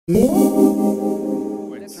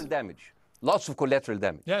Collateral damage. Lots of collateral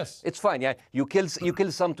damage. Yes. It's fine, yeah. You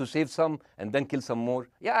kill some to save some and then kill some more.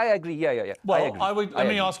 Yeah, I agree. Yeah. Well, let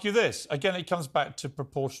me ask you this. Again, it comes back to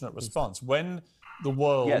proportionate response. When the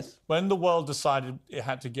world decided it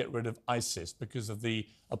had to get rid of ISIS because of the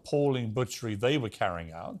appalling butchery they were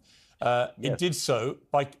carrying out, it did so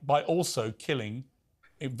by also killing,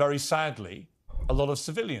 very sadly, a lot of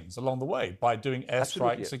civilians along the way by doing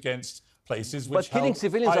airstrikes against places which But killing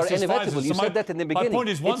civilians are inevitable. You said that in the beginning. My point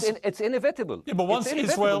is, it's inevitable. Yeah, but once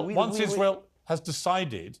Israel has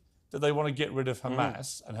decided that they want to get rid of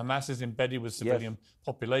Hamas, and Hamas is embedded with civilian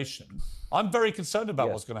population, I'm very concerned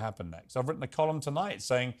about what's going to happen next. I've written a column tonight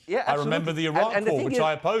saying, I remember the Iraq War, which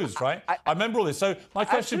I opposed, right? I remember all this. So my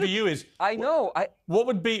question for you is, what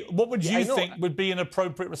would you think would be an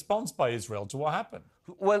appropriate response by Israel to what happened?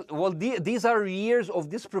 Well, these are years of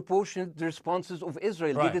disproportionate responses of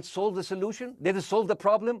Israel. Right. Did it solve the solution? Did it solve the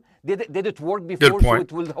problem? Did it work before? Good point.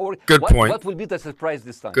 So it will work? Good point. What will be the surprise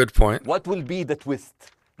this time? Good point. What will be the twist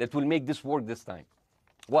that will make this work this time?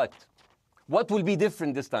 What will be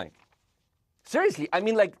different this time? Seriously, I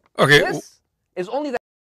mean, like, this is only that.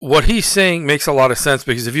 What he's saying makes a lot of sense,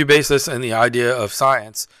 because if you base this on the idea of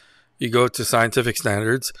science, you go to scientific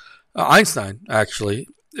standards. Einstein, actually,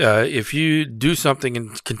 if you do something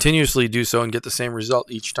and continuously do so and get the same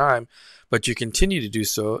result each time, but you continue to do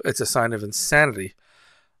so, it's a sign of insanity.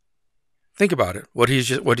 Think about it. What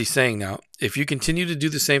he's saying now. If you continue to do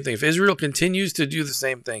the same thing, if Israel continues to do the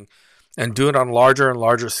same thing and do it on larger and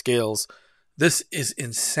larger scales, this is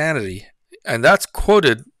insanity. And that's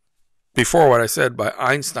quoted before what I said by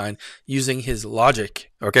Einstein, using his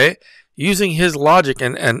logic. Okay, using his logic,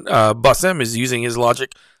 and Bassem is using his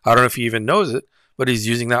logic. I don't know if he even knows it, but he's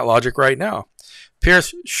using that logic right now.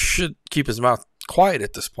 Piers should keep his mouth quiet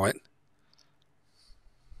at this point.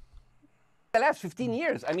 The last 15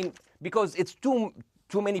 years, I mean, because it's too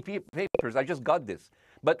many papers. I just got this.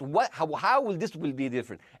 But how will this be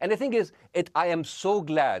different? And the thing is, I am so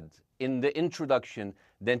glad in the introduction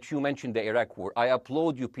that you mentioned the Iraq War. I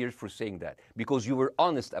applaud you, Piers, for saying that, because you were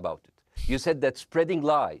honest about it. You said that spreading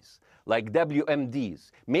lies like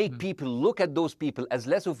WMDs make people look at those people as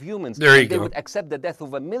less of humans. They would accept the death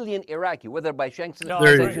of 1 million Iraqi, whether by sanctions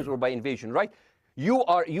or by invasion, right? You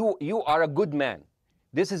are a good man.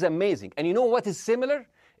 This is amazing. And you know what is similar?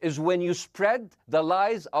 Is when you spread the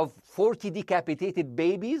lies of 40 decapitated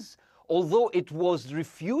babies, although it was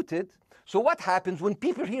refuted. So what happens when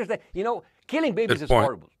people hear that, killing babies is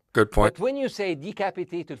horrible. Good point. But when you say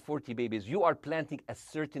decapitated 40 babies, you are planting a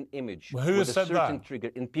certain image with a certain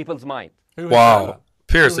trigger in people's mind. Wow.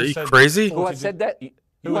 Piers, are you crazy? Who has said that?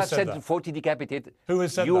 You have said 40 decapitated. Who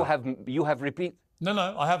has said that? You have repeated. No,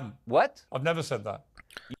 I haven't. What? I've never said that.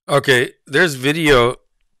 Okay, there's video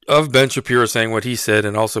of Ben Shapiro saying what he said,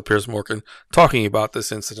 and also Piers Morgan talking about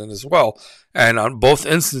this incident as well. And on both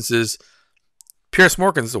instances, Piers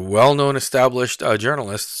Morgan's a well-known, established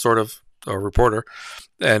journalist, sort of a reporter,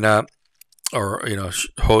 and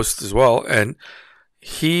host as well. And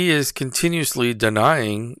he is continuously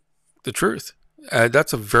denying the truth.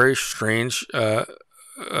 That's a very strange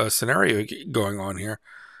scenario going on here.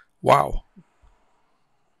 Wow.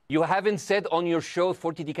 You haven't said on your show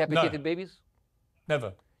 40 decapitated babies?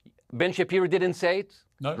 Never. Ben Shapiro didn't say it?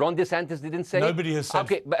 No. Ron DeSantis didn't say it? Nobody has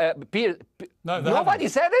said it. Okay, Piers, nobody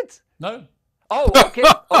said it? No. Oh,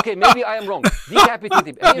 okay, maybe I am wrong.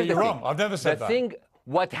 Decapitated. You're wrong. I've never said that.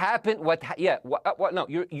 What happened, no,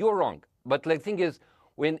 you're wrong. But the thing is,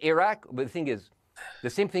 when Iraq, the thing is, the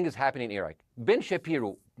same thing is happening in Iraq. Ben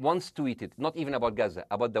Shapiro once tweeted, not even about Gaza,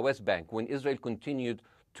 about the West Bank, when Israel continued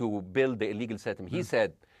to build the illegal settlement. He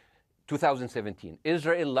said, 2017,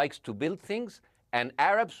 Israel likes to build things, and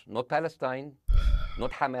Arabs, not Palestine,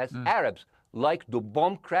 not Hamas, Arabs like to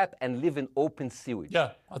bomb crap and live in open sewage.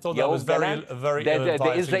 Yeah, I thought that was very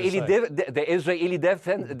the Israeli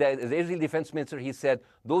defense minister, he said,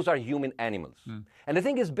 those are human animals. And the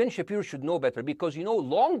thing is, Ben Shapiro should know better, because,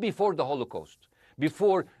 long before the Holocaust,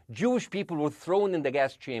 before Jewish people were thrown in the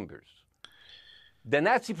gas chambers, the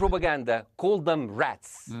Nazi propaganda called them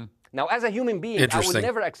rats. Now, as a human being, I would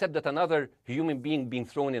never accept that another human being being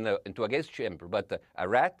thrown into a gas chamber. But a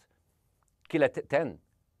rat, kill 10,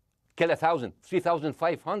 kill 1,000,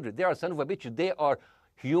 3,500. They are son of a bitch. They are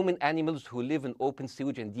human animals who live in open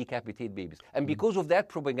sewage and decapitate babies. And because of that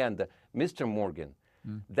propaganda, Mr. Morgan,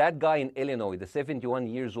 that guy in Illinois, the 71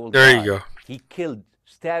 years old guy, you go. He killed,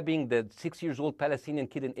 stabbing the 6-year-old Palestinian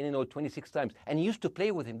kid in Illinois 26 times. And he used to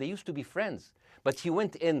play with him. They used to be friends. But he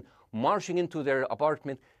went in, marching into their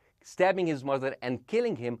apartment, stabbing his mother and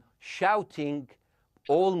killing him, shouting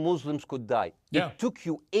all Muslims could die. Yeah. It took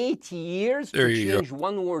you 80 years to change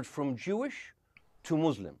one word from Jewish to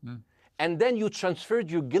Muslim. And then you transferred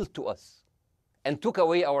your guilt to us and took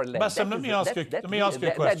away our land. Bassem, let me ask you a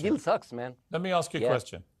question. That deal sucks, man. Let me ask you a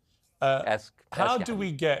question. How do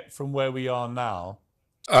we get from where we are now?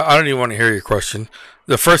 I don't even want to hear your question.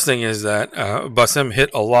 The first thing is that Bassem hit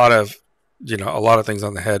a lot of things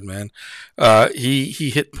on the head, man.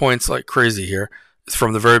 He hit points like crazy here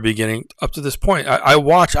from the very beginning up to this point.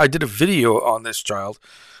 I did a video on this child,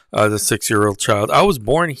 the 6-year-old child. I was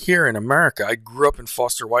born here in America. I grew up in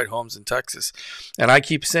foster white homes in Texas. And I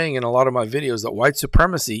keep saying in a lot of my videos that white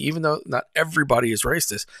supremacy, even though not everybody is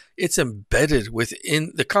racist, it's embedded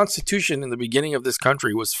within the Constitution. In the beginning of this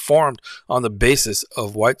country was formed on the basis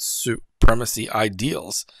of white supremacy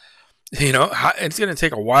ideals. You know, it's going to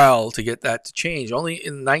take a while to get that to change. Only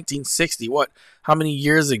in 1960, how many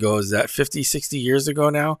years ago is that? 50, 60 years ago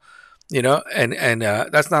now? You know, and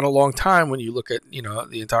that's not a long time when you look at, you know,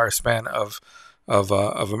 the entire span of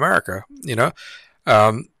America. You know,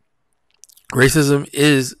 racism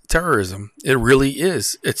is terrorism. It really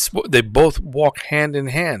is. They both walk hand in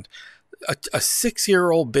hand. A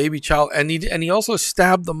 6-year-old baby child, and he also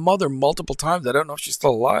stabbed the mother multiple times. I don't know if she's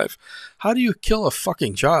still alive. How do you kill a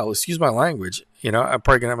fucking child? Excuse my language. You know, I'm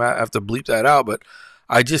probably gonna have to bleep that out. But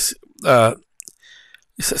I just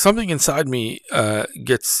something inside me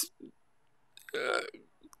gets.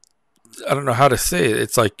 I don't know how to say it.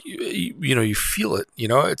 It's like you know, you feel it. You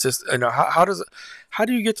know, it's just, you know, how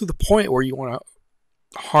do you get to the point where you want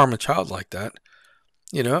to harm a child like that?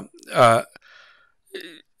 You know,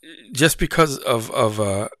 just because of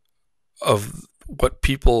what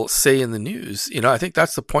people say in the news. You know, I think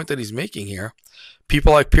that's the point that he's making here.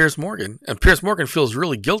 People like Piers Morgan, and Piers Morgan feels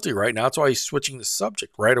really guilty right now. That's why he's switching the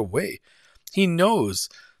subject right away. He knows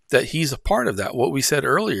that he's a part of that. What we said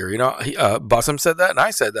earlier, you know, Bassem said that, and I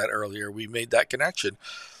said that earlier. We made that connection.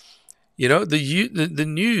 You know, the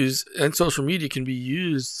news and social media can be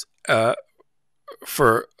used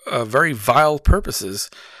for very vile purposes,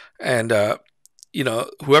 and you know,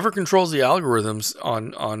 whoever controls the algorithms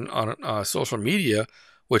on social media,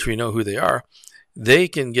 which we know who they are, they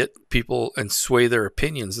can get people and sway their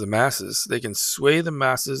opinions, the masses. They can sway the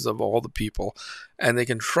masses of all the people, and they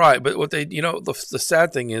can try. But what they, you know, the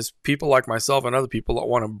sad thing is people like myself and other people that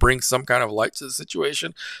want to bring some kind of light to the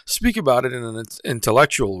situation, speak about it in an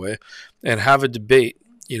intellectual way and have a debate,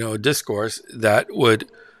 you know, a discourse that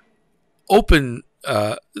would open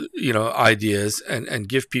you know, ideas and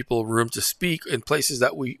give people room to speak in places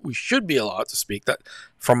that we should be allowed to speak. That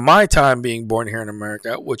from my time being born here in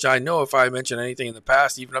America, which I know if I mention anything in the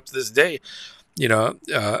past, even up to this day, you know,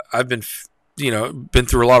 I've been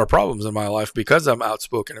through a lot of problems in my life because I'm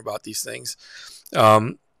outspoken about these things.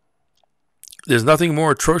 There's nothing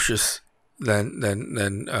more atrocious than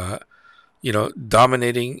you know,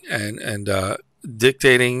 dominating and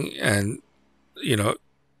dictating and, you know,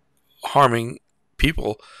 harming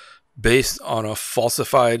people based on a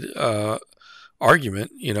falsified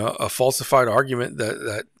argument, you know, a falsified argument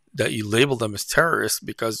that you label them as terrorists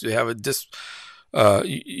because you have a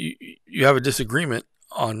disagreement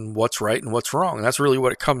on what's right and what's wrong. And that's really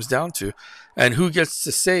what it comes down to. And who gets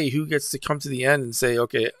to come to the end and say,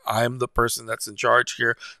 okay, I'm the person that's in charge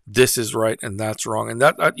here. This is right and that's wrong. And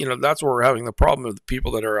that you know, that's where we're having the problem with the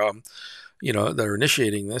people that are you know, that are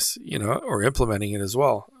initiating this, you know, or implementing it as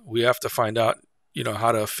well. We have to find out, you know,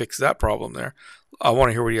 how to fix that problem there. I want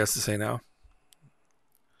to hear what he has to say now.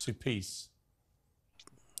 To peace.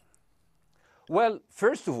 Well,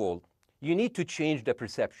 first of all, you need to change the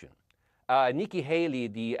perception. Nikki Haley,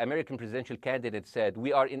 the American presidential candidate, said,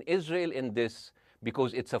 we are in Israel in this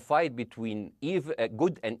because it's a fight between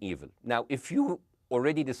good and evil. Now, if you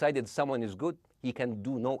already decided someone is good, he can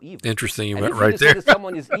do no evil. Interesting, you and went if right you there. If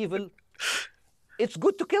someone is evil, it's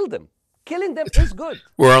good to kill them. Killing them is good.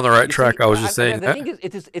 We're on the right track. I was just saying the that. thing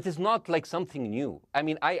is, it is not like something new. I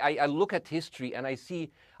mean, I look at history and I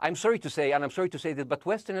see, I'm sorry to say this, but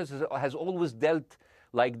Westerners has always dealt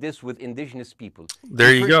like this with indigenous people.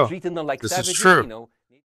 There you go. Treated them like this savages, is true. You know.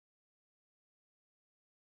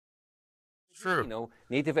 True. You know,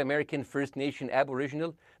 Native American, First Nation,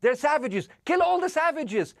 Aboriginal, they're savages. Kill all the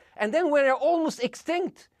savages. And then when they're almost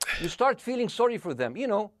extinct, you start feeling sorry for them, you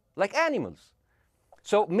know, like animals.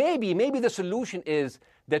 So maybe the solution is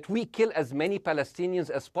that we kill as many Palestinians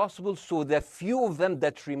as possible so the few of them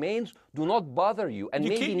that remains do not bother you. And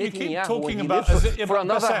maybe Netanyahu, when he lives for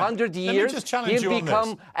another 100 years, he'll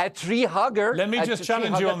become a tree hugger. Let me just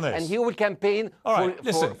challenge you on this. And he will campaign for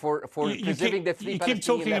preserving the free Palestinian. You keep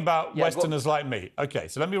talking about Westerners like me. Okay,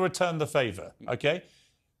 so let me return the favor, okay?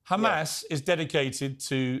 Hamas is dedicated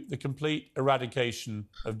to the complete eradication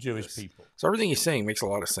of Jewish people. So everything he's saying makes a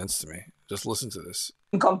lot of sense to me. Just listen to this.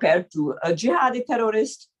 Compared to jihadi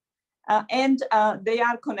terrorists, and they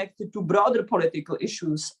are connected to broader political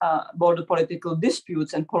issues, broader political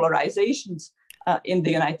disputes and polarizations in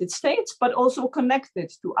the United States, but also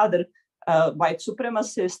connected to other white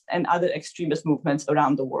supremacist and other extremist movements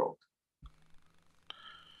around the world.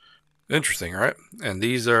 Interesting, right? And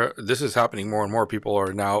this is happening more and more. People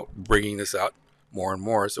are now bringing this out more and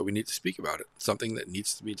more, so we need to speak about it. Something that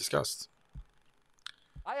needs to be discussed.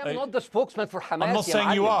 I am not the spokesman for Hamas. I'm not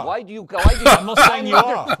saying you are. Why do you? I'm not saying you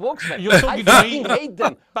are. You're talking to me. I hate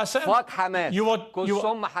them. Bassem, Fuck Hamas. You are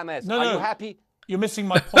Hamas. No, are you happy? You're missing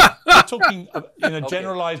my point. You're talking in a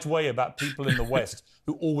generalized way about people in the West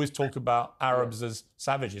who always talk about Arabs as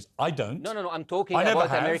savages. I don't. No. I'm talking about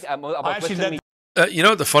America. About Western media. You know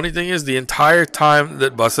what the funny thing is? The entire time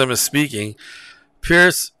that Bassem is speaking,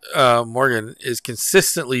 Piers Morgan is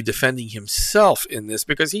consistently defending himself in this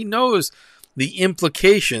because he knows the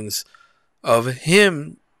implications of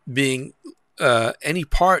him being any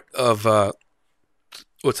part of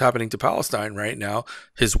what's happening to Palestine right now.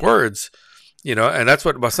 His words, and that's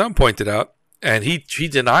what Bassem pointed out, and he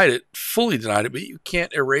denied it, fully denied it. But you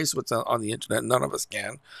can't erase what's on the internet. None of us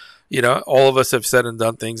can. All of us have said and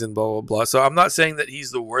done things and blah, blah, blah. So I'm not saying that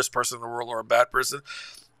he's the worst person in the world or a bad person,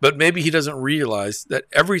 but maybe he doesn't realize that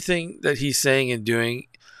everything that he's saying and doing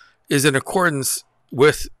is in accordance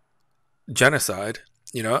with genocide,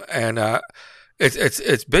 and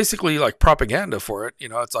it's basically like propaganda for it.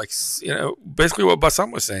 It's like, basically what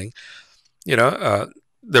Bassem was saying,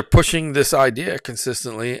 they're pushing this idea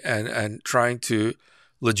consistently and trying to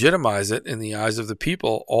legitimize it in the eyes of the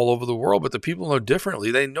people all over the world. But the people know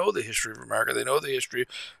differently. They know the history of America. They know the history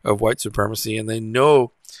of white supremacy, and they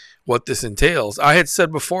know what this entails. I had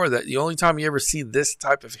said before that the only time you ever see this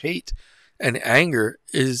type of hate and anger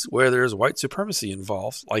is where there's white supremacy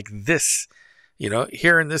involved, like this,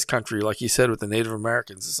 here in this country, like you said, with the Native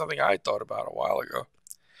Americans. It's something I thought about a while ago,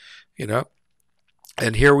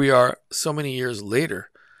 and here we are so many years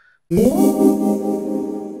later.